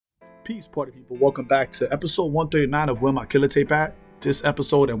Peace, party people. Welcome back to episode 139 of Where My Killer Tape At. This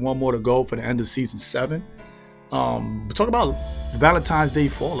episode and one more to go for the end of season 7. We're talking about Valentines Day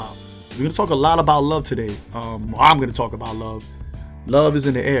Fall Out. We're going to talk a lot about love today. I'm going to talk about love. Love is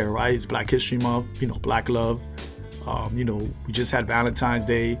in the air, right? It's Black History Month, Black love. We just had Valentine's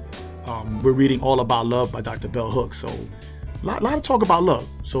Day. We're reading All About Love by Dr. Bell Hooks. So a lot of talk about love.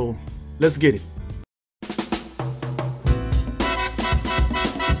 So let's get it.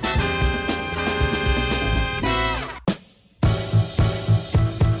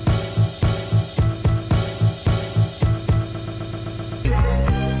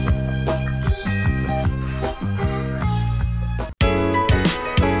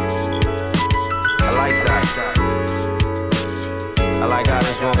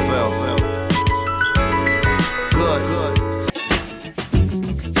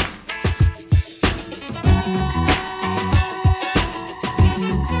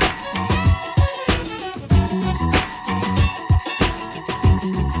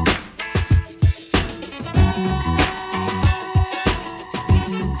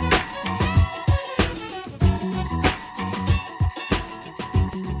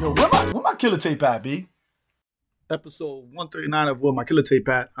 Where my killer tape at, B? Episode 139 of Where My Killer Tape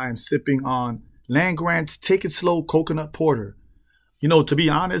At. I am sipping on Land Grant's Take It Slow Coconut Porter. To be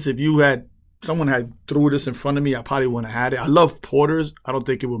honest, if someone had threw this in front of me, I probably wouldn't have had it. I love porters. I don't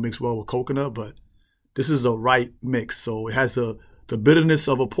think it would mix well with coconut, but this is the right mix. So it has the bitterness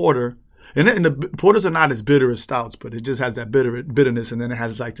of a porter. And the porters are not as bitter as stouts, but it just has that bitterness, and then it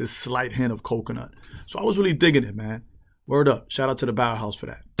has like this slight hint of coconut. So I was really digging it, man. Word up. Shout out to the Bow House for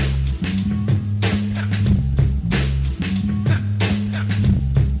that.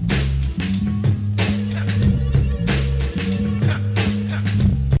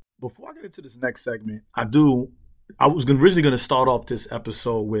 Before I get into this next segment, I was originally going to start off this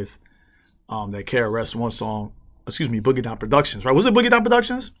episode with that KRS-One song, Boogie Down Productions, right? Was it Boogie Down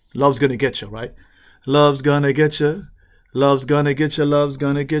Productions? Love's Gonna Get You, right? Love's gonna get you. Love's gonna get you. Love's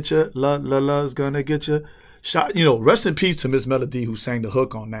gonna get you. Love's gonna get you. Rest in peace to Miss Melody who sang the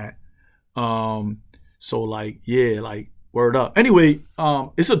hook on that. Word up. Anyway,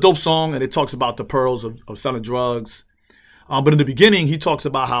 it's a dope song and it talks about the pearls of selling drugs. But in the beginning, he talks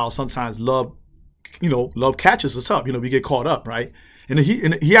about how sometimes love catches us up. We get caught up, right? And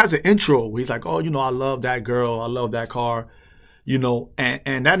he has an intro where he's like, I love that girl. I love that car,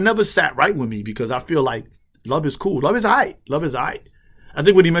 and that never sat right with me because I feel like love is cool. Love is all right. Love is all right. I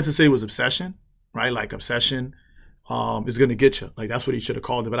think what he meant to say was obsession, right? Like obsession is going to get you. Like that's what he should have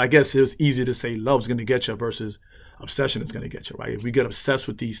called it. But I guess it was easy to say love's going to get you versus obsession is going to get you, right? If we get obsessed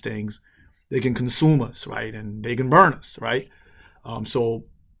with these things, they can consume us, right? And they can burn us, right? So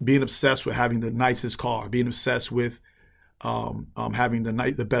being obsessed with having the nicest car, being obsessed with having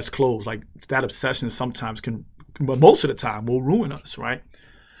the best clothes, like that obsession sometimes but most of the time will ruin us, right?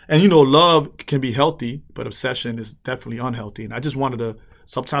 And love can be healthy, but obsession is definitely unhealthy. And I just wanted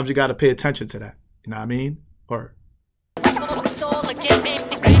sometimes you got to pay attention to that. You know what I mean? Or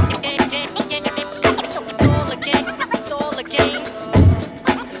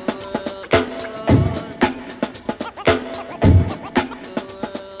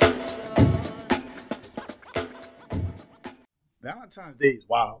Valentine's Day is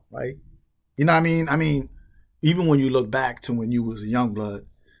wild, right? You know what I mean? I mean, even when you look back to when you was a young blood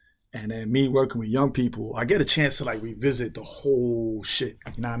and then me working with young people, I get a chance to like revisit the whole shit.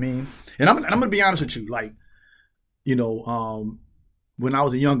 You know what I mean? And I'm going to be honest with you. Like, when I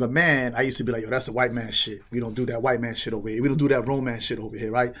was a younger man, I used to be like, yo, that's the white man shit. We don't do that white man shit over here. We don't do that romance shit over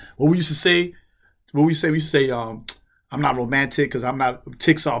here, right? We used to say, I'm not romantic because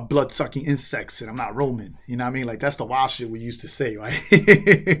ticks are blood-sucking insects and I'm not Roman. You know what I mean? Like, that's the wild shit we used to say,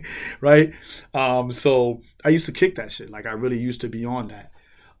 right? Right? So I used to kick that shit. Like, I really used to be on that.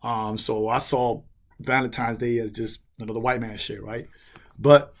 So I saw Valentine's Day as just, the white man shit, right?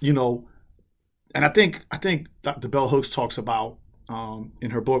 But, and I think Dr. Bell Hooks talks about,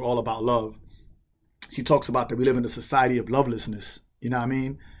 in her book, All About Love, she talks about that we live in a society of lovelessness. You know what I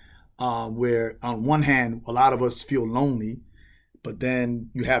mean? Where on one hand, a lot of us feel lonely, but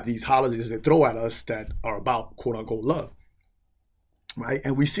then you have these holidays that throw at us that are about quote unquote love, right?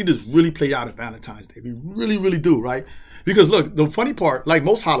 And we see this really play out at Valentine's Day. We really, really do, right? Because look, the funny part, like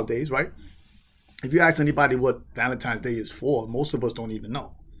most holidays, right? If you ask anybody what Valentine's Day is for, most of us don't even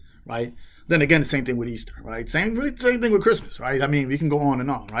know, right? Then again, the same thing with Easter, right? Same thing with Christmas, right? I mean, we can go on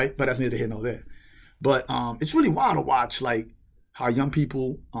and on, right? But that's neither here nor there. But it's really wild to watch, like, how young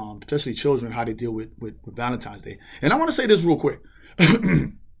people, especially children, how they deal with Valentine's Day. And I want to say this real quick,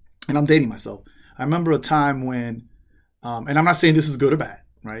 and I'm dating myself. I remember a time when, and I'm not saying this is good or bad,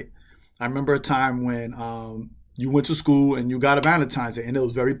 right? I remember a time when you went to school and you got a Valentine's Day, and it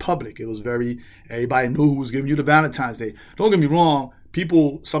was very public. It was very, everybody knew who was giving you the Valentine's Day. Don't get me wrong,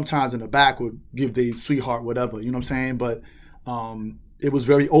 people sometimes in the back would give their sweetheart whatever, you know what I'm saying? But it was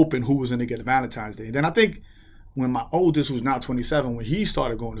very open who was going to get a Valentine's Day. And then I think when my oldest, who's now 27, when he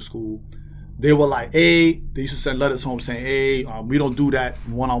started going to school, they were like, hey, they used to send letters home saying, hey, we don't do that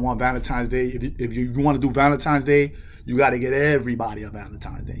one-on-one Valentine's Day. If you want to do Valentine's Day, you got to get everybody a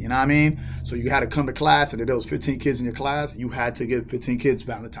Valentine's Day. You know what I mean? So you had to come to class, and if there was 15 kids in your class, you had to get 15 kids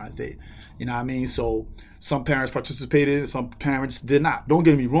Valentine's Day. You know what I mean? So some parents participated, some parents did not. Don't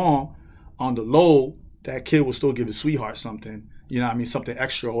get me wrong. On the low, that kid will still give his sweetheart something. You know what I mean? Something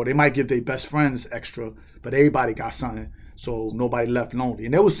extra. Or they might give their best friends extra, but everybody got something. So nobody left lonely.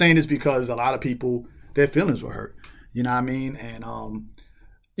 And they were saying this because a lot of people, their feelings were hurt. You know what I mean? And,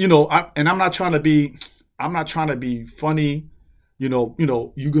 I'm not trying to be funny. You're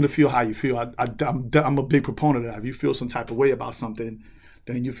going to feel how you feel. I'm a big proponent of that. If you feel some type of way about something,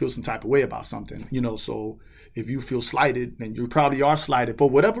 then you feel some type of way about something. So if you feel slighted, then you probably are slighted for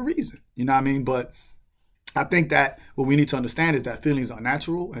whatever reason. You know what I mean? But I think that what we need to understand is that feelings are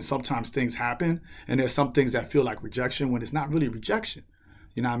natural, and sometimes things happen, and there's some things that feel like rejection when it's not really rejection.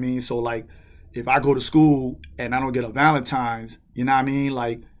 You know what I mean? So like if I go to school and I don't get a Valentine's, you know what I mean?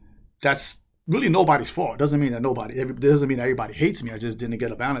 Like that's really nobody's fault. It doesn't mean that everybody hates me. I just didn't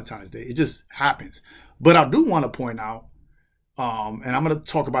get a Valentine's Day. It just happens. But I do want to point out, and I'm going to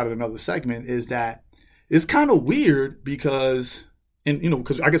talk about it in another segment, is that it's kind of weird because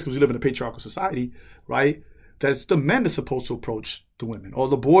because we live in a patriarchal society, right? That's the men that's supposed to approach the women, or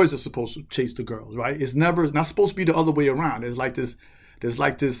the boys are supposed to chase the girls, right? It's not supposed to be the other way around. There's like this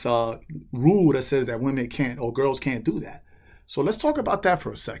rule that says that women can't or girls can't do that. So let's talk about that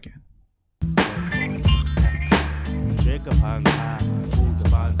for a second.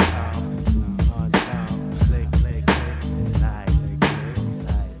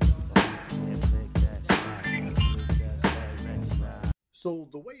 So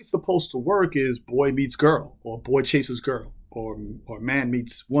the way it's supposed to work is boy meets girl, or boy chases girl, or man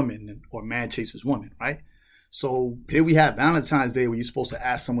meets woman, or man chases woman, right? So here we have Valentine's Day, where you're supposed to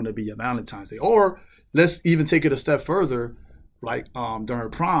ask someone to be your Valentine's Day. Or let's even take it a step further, like during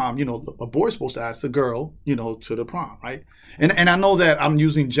prom, a boy's supposed to ask the girl, to the prom, right? And I know that I'm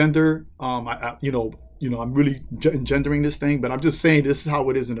using gender, I'm really gendering this thing, but I'm just saying this is how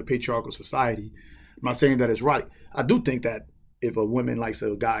it is in a patriarchal society. I'm not saying that it's right. I do think that if a woman likes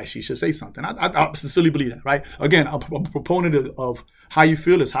a guy, she should say something. I sincerely believe that, right? Again, I'm a proponent of how you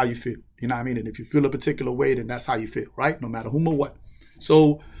feel is how you feel. You know what I mean? And if you feel a particular way, then that's how you feel, right? No matter whom or what.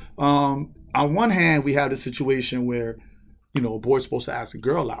 So on one hand, we have this situation where, a boy's supposed to ask a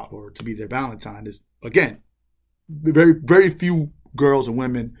girl out or to be their Valentine. Is again, very, very few girls and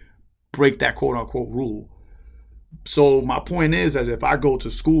women break that quote unquote rule. So my point is that if I go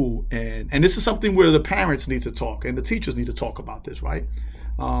to school and this is something where the parents need to talk and the teachers need to talk about this, right?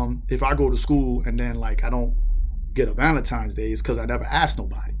 If I go to school and then like I don't get a Valentine's Day, it's because I never asked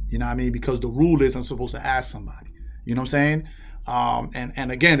nobody. You know what I mean? Because the rule is I'm supposed to ask somebody. You know what I'm saying?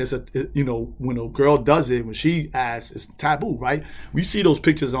 And again, when a girl does it, when she asks, it's taboo, right? We see those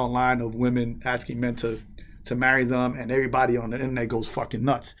pictures online of women asking men to marry them, and everybody on the internet goes fucking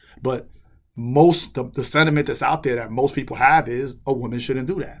nuts. But most of the sentiment that's out there that most people have is a woman shouldn't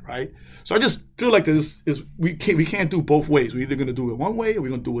do that, right? So I just feel like this is we can't do both ways. We're either going to do it one way or we're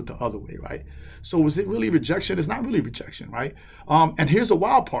going to do it the other way, right? So is it really rejection? It's not really rejection, right? And here's the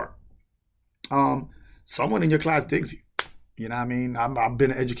wild part. Someone in your class digs you. You know what I mean? I've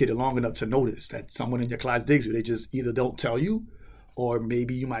been educated long enough to notice that someone in your class digs you. They just either don't tell you, or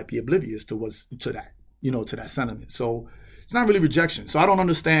maybe you might be oblivious to that sentiment. So it's not really rejection. So I don't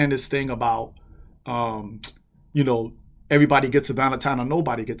understand this thing about, everybody gets a Valentine or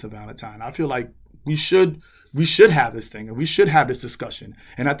nobody gets a Valentine. I feel like we should have this thing and we should have this discussion.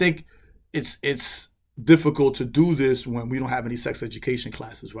 And I think it's difficult to do this when we don't have any sex education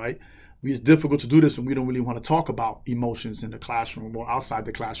classes, right? It's difficult to do this when we don't really want to talk about emotions in the classroom or outside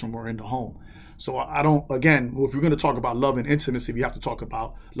the classroom or in the home. So if we're going to talk about love and intimacy, we have to talk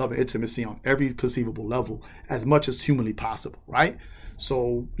about love and intimacy on every conceivable level as much as humanly possible, right?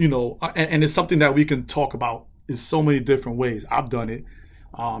 So, and it's something that we can talk about in so many different ways. I've done it.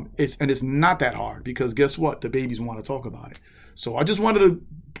 It's not that hard because guess what? The babies want to talk about it. So I just wanted to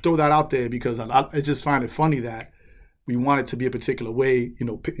throw that out there because I just find it funny that we want it to be a particular way.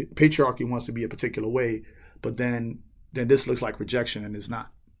 Patriarchy wants to be a particular way, but then this looks like rejection and it's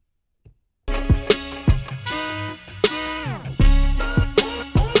not.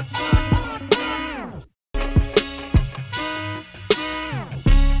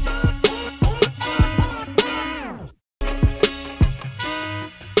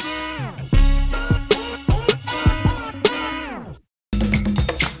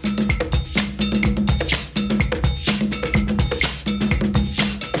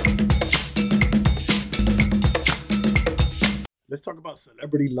 let's talk about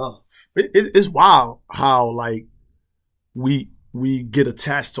celebrity love. It's wild how like we get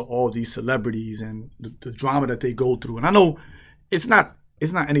attached to all these celebrities and the drama that they go through. And I know it's not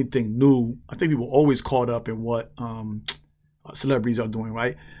anything new. I think we were always caught up in what celebrities are doing,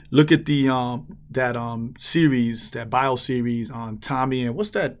 right? Look at the that series, that bio series on Tommy and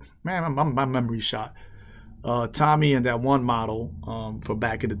what's that? Man, my memory shot. Tommy and that one model for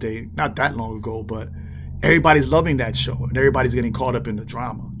back in the day, not that long ago, but everybody's loving that show and everybody's getting caught up in the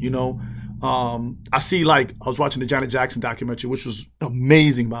drama, you know? I see, like, I was watching the Janet Jackson documentary, which was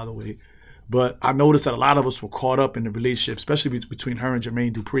amazing, by the way. But I noticed that a lot of us were caught up in the relationship, especially between her and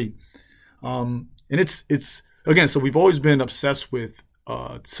Jermaine Dupri. And it's again, so we've always been obsessed with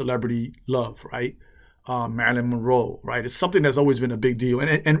celebrity love, right? Marilyn Monroe, right? It's something that's always been a big deal.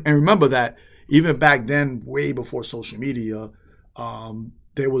 And remember that even back then, way before social media,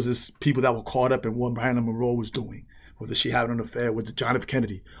 there was this people that were caught up in what Marilyn Monroe was doing, whether she had an affair with John F.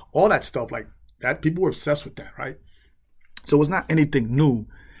 Kennedy, all that stuff like that. People were obsessed with that, right? So it's not anything new.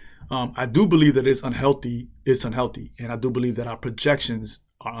 I do believe that it's unhealthy. It's unhealthy. And I do believe that our projections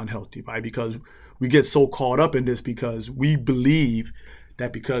are unhealthy, right? Because we get so caught up in this because we believe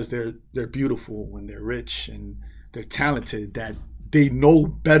that because they're beautiful and they're rich and they're talented, that they know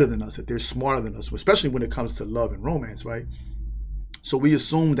better than us, that they're smarter than us, especially when it comes to love and romance, right? So we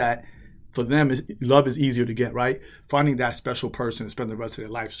assume that for them, love is easier to get, right? Finding that special person to spend the rest of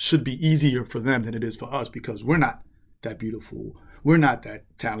their life should be easier for them than it is for us because we're not that beautiful. We're not that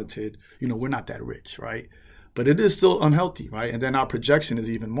talented. You know, we're not that rich, right? But it is still unhealthy, right? And then our projection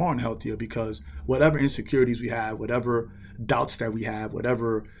is even more unhealthier because whatever insecurities we have, whatever doubts that we have,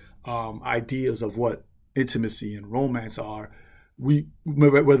 whatever ideas of what intimacy and romance are,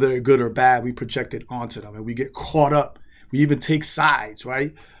 whether they're good or bad, we project it onto them and we get caught up. We even take sides,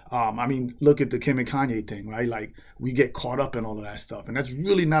 right? I mean, look at the Kim and Kanye thing, right? Like, we get caught up in all of that stuff, and that's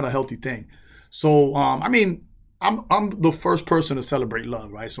really not a healthy thing. So, I mean, I'm the first person to celebrate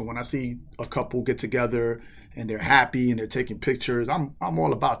love, right? So when I see a couple get together and they're happy and they're taking pictures, I'm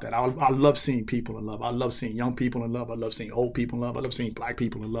all about that. I love seeing people in love. I love seeing young people in love. I love seeing old people in love. I love seeing black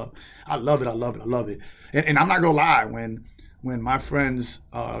people in love. I love it. I love it. I love it. And I'm not gonna lie, when my friends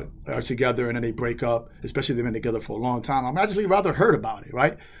are together and then they break up, especially if they've been together for a long time, I'm actually rather hurt about it,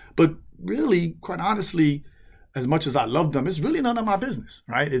 right? But really, quite honestly, as much as I love them, it's really none of my business,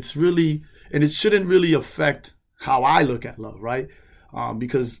 right? It's really, and it shouldn't really affect how I look at love, right?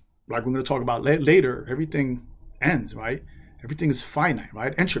 Because like we're going to talk about later, everything ends, right? Everything is finite,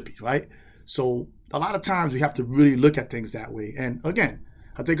 right? Entropy, right? So a lot of times we have to really look at things that way. And again,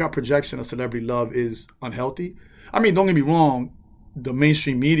 I think our projection of celebrity love is unhealthy. I mean, don't get me wrong, the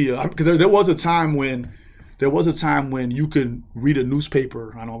mainstream media, because there was a time when you could read a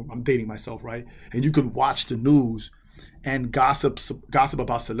newspaper. I know I'm dating myself, right? And you could watch the news, and gossip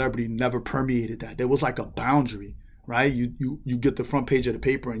about celebrity never permeated that. There was like a boundary, right? You get the front page of the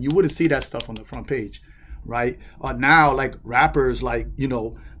paper, and you wouldn't see that stuff on the front page, right? Now, like rappers, like, you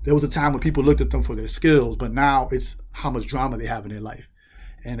know, there was a time when people looked at them for their skills, but now it's how much drama they have in their life.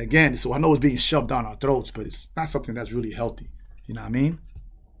 And again, so I know it's being shoved down our throats, but it's not something that's really healthy. You know what I mean?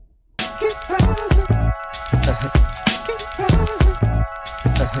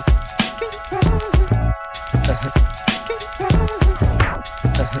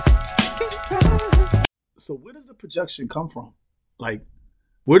 So where does the projection come from? Like,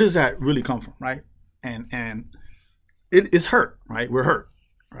 where does that really come from, right? And it's hurt, right? We're hurt,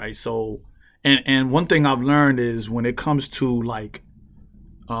 right? So, and one thing I've learned is when it comes to like,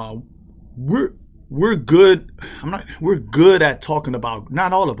 we're good. We're good at talking about,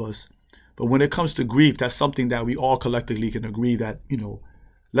 not all of us, but when it comes to grief, that's something that we all collectively can agree that, you know,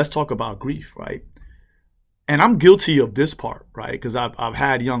 let's talk about grief, right? And I'm guilty of this part, right? Because I've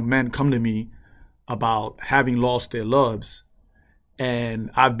had young men come to me about having lost their loves,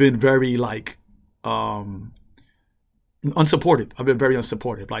 and I've been very like unsupportive. I've been very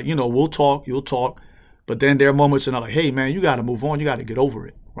unsupportive. Like, you know, we'll talk, you'll talk, but then there are moments and I'm like, hey man, you got to move on, you got to get over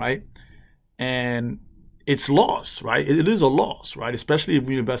it, right? And it's loss, right? It is a loss, right? Especially if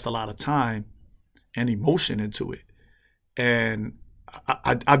we invest a lot of time and emotion into it. And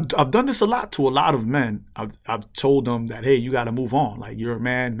I've done this a lot to a lot of men. I've told them that, hey, you got to move on. Like, you're a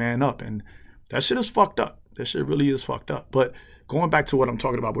man, man up. And that shit is fucked up. That shit really is fucked up. But going back to what I'm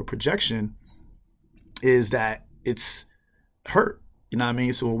talking about with projection is that it's hurt. You know what I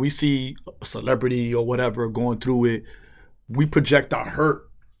mean? So when we see a celebrity or whatever going through it, we project our hurt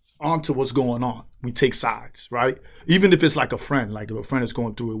onto what's going on. We take sides, right? Even if it's like a friend, like if a friend is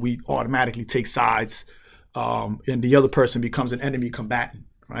going through it, we automatically take sides, and the other person becomes an enemy combatant,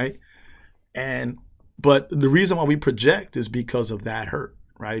 right? And But the reason why we project is because of that hurt,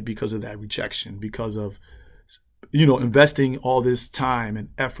 right? Because of that rejection, because of, investing all this time and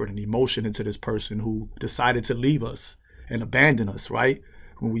effort and emotion into this person who decided to leave us and abandon us, right?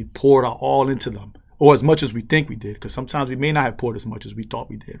 When we poured our all into them, or as much as we think we did, because sometimes we may not have poured as much as we thought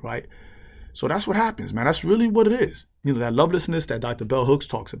we did, right? So that's what happens, man. That's really what it is. That lovelessness that Dr. Bell Hooks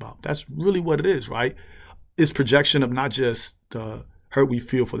talks about, that's really what it is, right? It's projection of not just the hurt we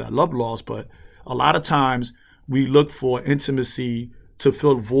feel for that love loss, but a lot of times we look for intimacy to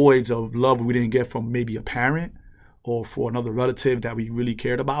fill voids of love we didn't get from maybe a parent or for another relative that we really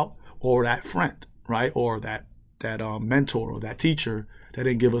cared about, or that friend, right? Or that mentor or that teacher that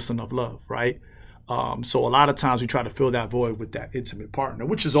didn't give us enough love, right? So a lot of times we try to fill that void with that intimate partner,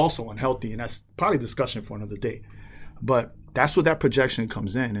 which is also unhealthy, and that's probably a discussion for another day. But that's where that projection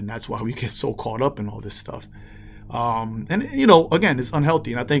comes in, and that's why we get so caught up in all this stuff. And again, it's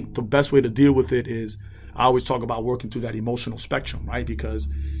unhealthy, and I think the best way to deal with it is, I always talk about working through that emotional spectrum, right? Because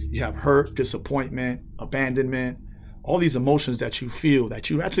you have hurt, disappointment, abandonment, all these emotions that you feel that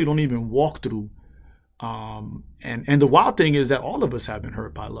you actually don't even walk through. And the wild thing is that all of us have been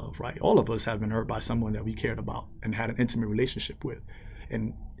hurt by love, right? All of us have been hurt by someone that we cared about and had an intimate relationship with.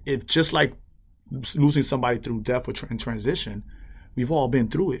 And it's just like losing somebody through death or in transition. We've all been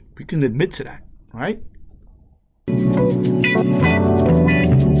through it. We can admit to that, right?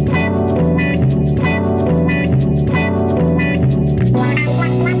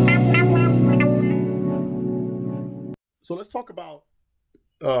 So let's talk about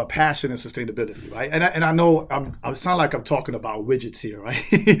passion and sustainability, right? And I know I sound like I'm talking about widgets here, right?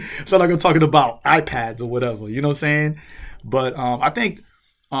 It's not like I'm talking about iPads or whatever, you know what I'm saying? But I think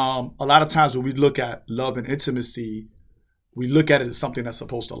a lot of times when we look at love and intimacy, we look at it as something that's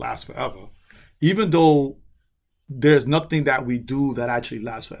supposed to last forever, even though there's nothing that we do that actually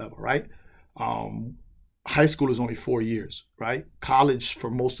lasts forever, right? High school is only 4 years, right? College for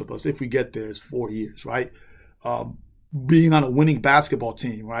most of us, if we get there, is 4 years, right? Being on a winning basketball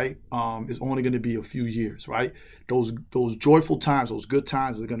team, right, is only going to be a few years, right? Those joyful times, those good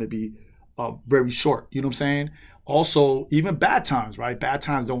times are going to be very short. You know what I'm saying? Also, even bad times, right? Bad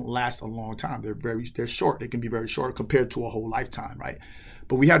times don't last a long time. They're short. They can be very short compared to a whole lifetime, right?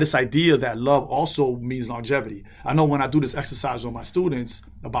 But we have this idea that love also means longevity. I know when I do this exercise with my students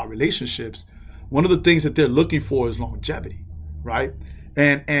about relationships, one of the things that they're looking for is longevity, right?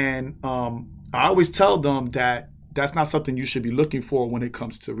 And I always tell them that that's not something you should be looking for when it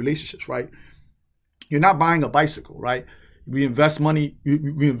comes to relationships, right? You're not buying a bicycle, right? We invest money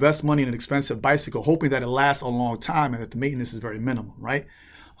in an expensive bicycle, hoping that it lasts a long time and that the maintenance is very minimum, right?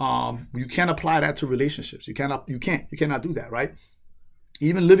 You can't apply that to relationships. You cannot do that, right?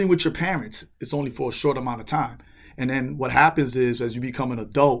 Even living with your parents, it's only for a short amount of time. And then what happens is, as you become an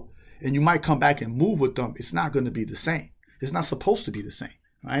adult and you might come back and move with them, it's not going to be the same. It's not supposed to be the same,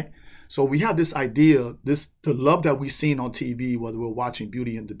 right? So we have this idea, the love that we've seen on TV, whether we're watching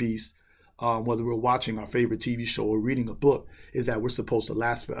Beauty and the Beast, whether we're watching our favorite TV show or reading a book, is that we're supposed to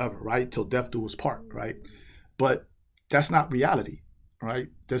last forever, right? Till death do us part, right? But that's not reality, right?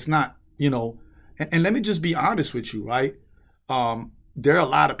 That's not, and let me just be honest with you, right? There are a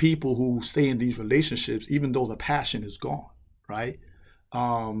lot of people who stay in these relationships even though the passion is gone, right?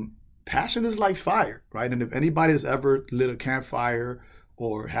 Passion is like fire, right? And if anybody has ever lit a campfire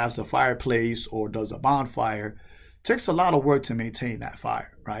or has a fireplace or does a bonfire, it takes a lot of work to maintain that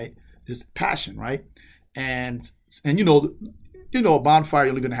fire, right? It's passion, right? And a bonfire, you're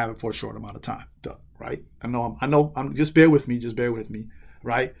only going to have it for a short amount of time, right? I know, just bear with me,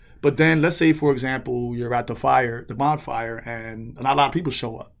 right? But then let's say, for example, you're at the bonfire, and not a lot of people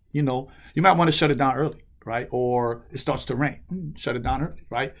show up. You might want to shut it down early, right? Or it starts to rain, shut it down early,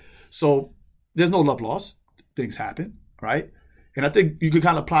 right? So there's no love loss. Things happen, right? And I think you could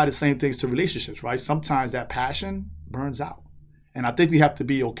kind of apply the same things to relationships, right? Sometimes that passion burns out. And I think we have to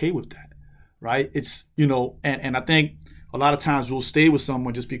be okay with that, right? It's, and I think a lot of times we'll stay with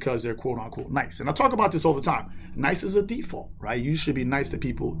someone just because they're quote unquote nice. And I talk about this all the time. Nice is a default, right? You should be nice to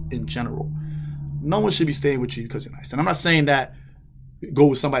people in general. No one should be staying with you because you're nice. And I'm not saying that go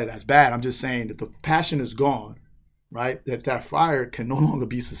with somebody that's bad. I'm just saying that the passion is gone, right? That fire can no longer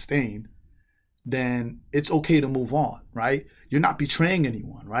be sustained, then it's okay to move on, right? You're not betraying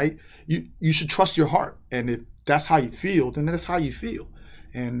anyone, right? You should trust your heart. And if that's how you feel, then that's how you feel.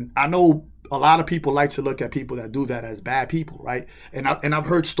 And I know a lot of people like to look at people that do that as bad people, right? And I've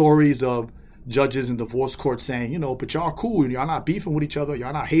heard stories of judges in divorce courts saying, but y'all cool, y'all not beefing with each other,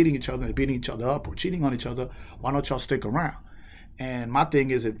 y'all not hating each other and beating each other up or cheating on each other. Why don't y'all stick around? And my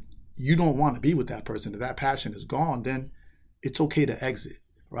thing is, if you don't want to be with that person, if that passion is gone, then it's okay to exit,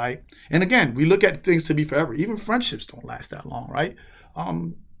 right? And again, we look at things to be forever. Even friendships don't last that long, right? I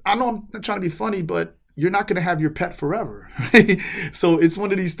know I'm not trying to be funny, but you're not going to have your pet forever, right? So it's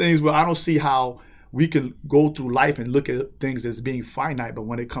one of these things where I don't see how we can go through life and look at things as being finite, but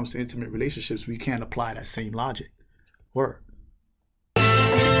when it comes to intimate relationships, we can't apply that same logic. Word.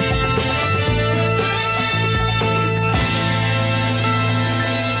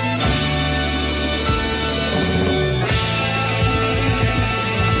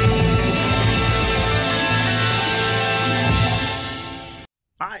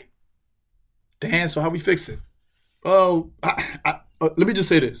 All right. Dan, so how we fix it? Oh, let me just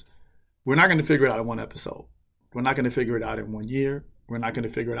say this. We're not going to figure it out in one episode. We're not going to figure it out in 1 year. We're not going to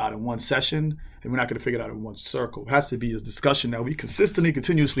figure it out in one session. And we're not going to figure it out in one circle. It has to be a discussion that we consistently,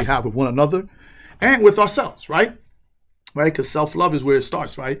 continuously have with one another and with ourselves, right? Right? Because self-love is where it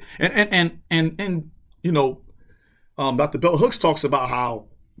starts, right? And you know, Dr. Bell Hooks talks about how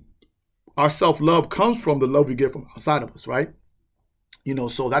our self-love comes from the love we get from outside of us, right? You know,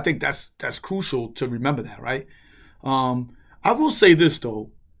 so I think that's crucial to remember that, right? I will say this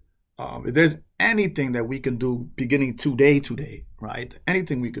though, if there's anything that we can do beginning today, right?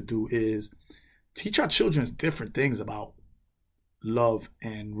 Anything we could do is teach our children different things about love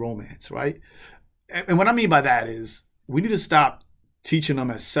and romance, right? And what I mean by that is we need to stop teaching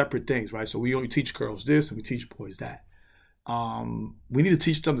them as separate things, right? So we only teach girls this and we teach boys that. We need to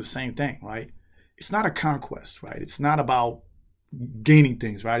teach them the same thing, right? It's not a conquest, right? It's not about gaining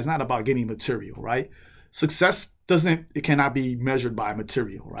things, right? It's not about getting material, right? Success it cannot be measured by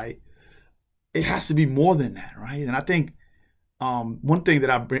material, right? It has to be more than that, right? And I think one thing that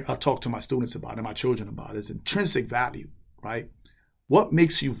I talk to my students about and my children about is intrinsic value, right? What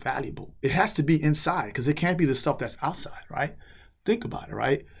makes you valuable? It has to be inside because it can't be the stuff that's outside, right? Think about it,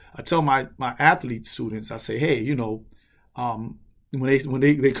 right? I tell my athlete students, I say, hey, you know, when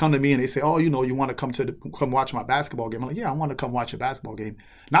they come to me and they say, oh, you know, you want to come watch my basketball game? I'm like, yeah, I want to come watch a basketball game,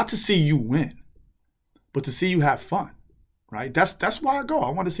 not to see you win, but to see you have fun, right? That's why I go. I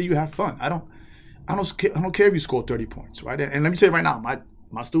want to see you have fun. I don't care if you score 30 points, right? And let me tell you right now,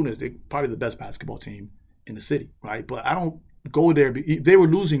 my students, they're probably the best basketball team in the city, right? But I don't go there. If they were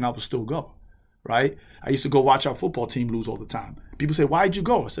losing, I would still go, right? I used to go watch our football team lose all the time. People say, why'd you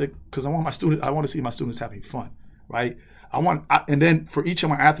go? I said, because I want to see my students having fun, right? And then for each of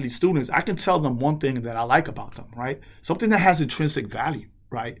my athlete students, I can tell them one thing that I like about them, right? Something that has intrinsic value,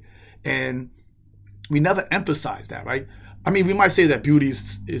 right? And we never emphasize that, right? I mean, we might say that beauty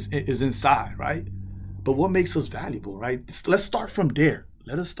is inside, right? But what makes us valuable, right? Let's start from there.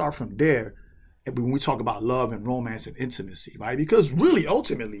 Let us start from there when we talk about love and romance and intimacy, right? Because really,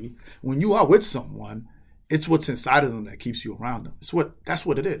 ultimately, when you are with someone, it's what's inside of them that keeps you around them. That's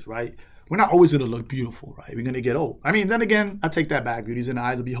what it is, right? We're not always going to look beautiful, right? We're going to get old. I mean, then again, I take that back. Beauty's in the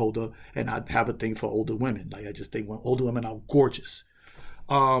eye of the beholder, and I have a thing for older women. Like, I just think older women are gorgeous.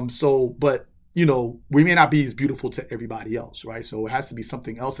 But, you know, we may not be as beautiful to everybody else, right? So it has to be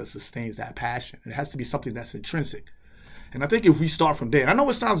something else that sustains that passion. It has to be something that's intrinsic. And I think if we start from there, and I know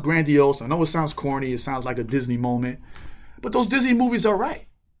it sounds grandiose, I know it sounds corny, it sounds like a Disney moment, but those Disney movies are right?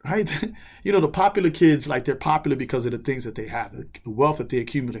 You know, the popular kids, like, they're popular because of the things that they have, the wealth that they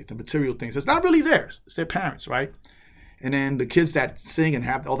accumulate, the material things. It's not really theirs. It's their parents, right? And then the kids that sing and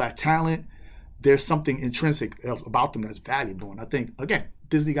have all that talent, there's something intrinsic about them that's valuable. And I think, again,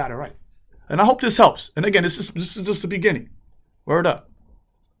 Disney got it right. And I hope this helps. And again, this is just the beginning. Word up.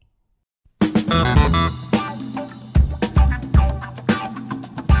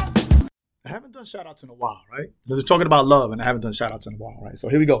 I haven't done shout-outs in a while, right? Because we're talking about love, and I haven't done shout-outs in a while, right? So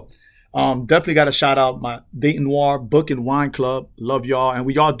here we go. Definitely got to shout out my Dayton Noir Book and Wine Club. Love y'all. And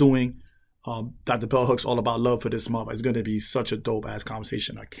we are doing Dr. Bell Hooks All About Love for this month. It's going to be such a dope-ass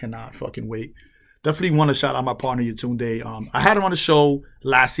conversation. I cannot fucking wait. Definitely want to shout out my partner, Yetunde. I had her on the show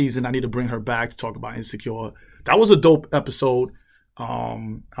last season. I need to bring her back to talk about Insecure. That was a dope episode.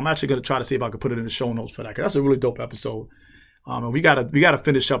 I'm actually going to try to see if I could put it in the show notes for that, because that's a really dope episode. And we gotta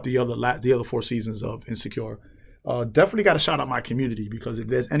finish up the other 4 seasons of Insecure. Definitely got to shout out my community, because if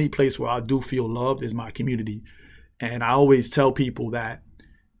there's any place where I do feel loved, is my community. And I always tell people that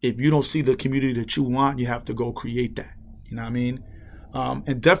if you don't see the community that you want, you have to go create that. You know what I mean?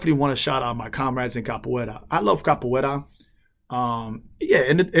 And definitely want to shout out my comrades in Capoeira. I love Capoeira. And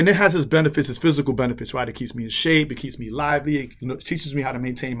it has its benefits, its physical benefits, right? It keeps me in shape, it keeps me lively, it teaches me how to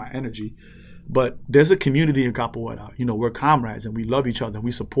maintain my energy. But there's a community in Capoeira. You know, we're comrades and we love each other and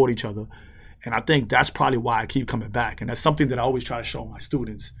we support each other. And I think that's probably why I keep coming back. And that's something that I always try to show my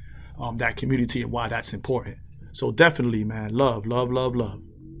students, that community and why that's important. So definitely, man, love, love, love, love.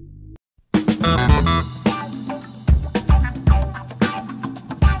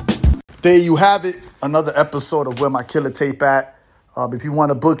 There you have it. Another episode of Where My Killer Tape At. If you want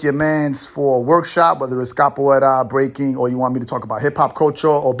to book your mans for a workshop, whether it's capoeira, breaking, or you want me to talk about hip-hop culture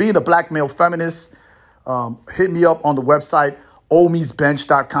or being a black male feminist, hit me up on the website,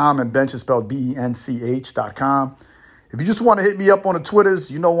 omiesbench.com, and bench is spelled bench.com. If you just want to hit me up on the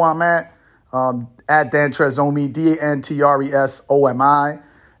Twitters, you know where I'm at Dantresomi, DANTRESOMI.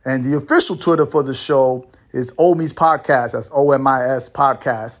 And the official Twitter for the show is Omis Podcast. That's OMIS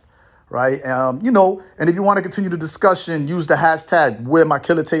Podcast, right? And if you want to continue the discussion, use the hashtag Where My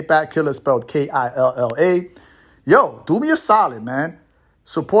Killer Tape At. Killer spelled KILLA. Yo, do me a solid, man.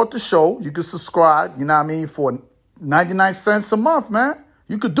 Support the show. You can subscribe, for 99 cents a month, man.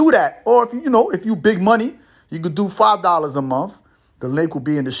 You could do that. Or if you big money, you could do $5 a month. The link will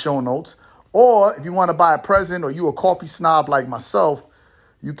be in the show notes. Or if you want to buy a present or you a coffee snob like myself,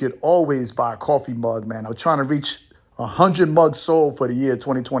 you could always buy a coffee mug, man. I'm trying to reach 100 mugs sold for the year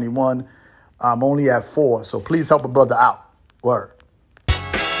 2021. I'm only at 4, so please help a brother out. Word.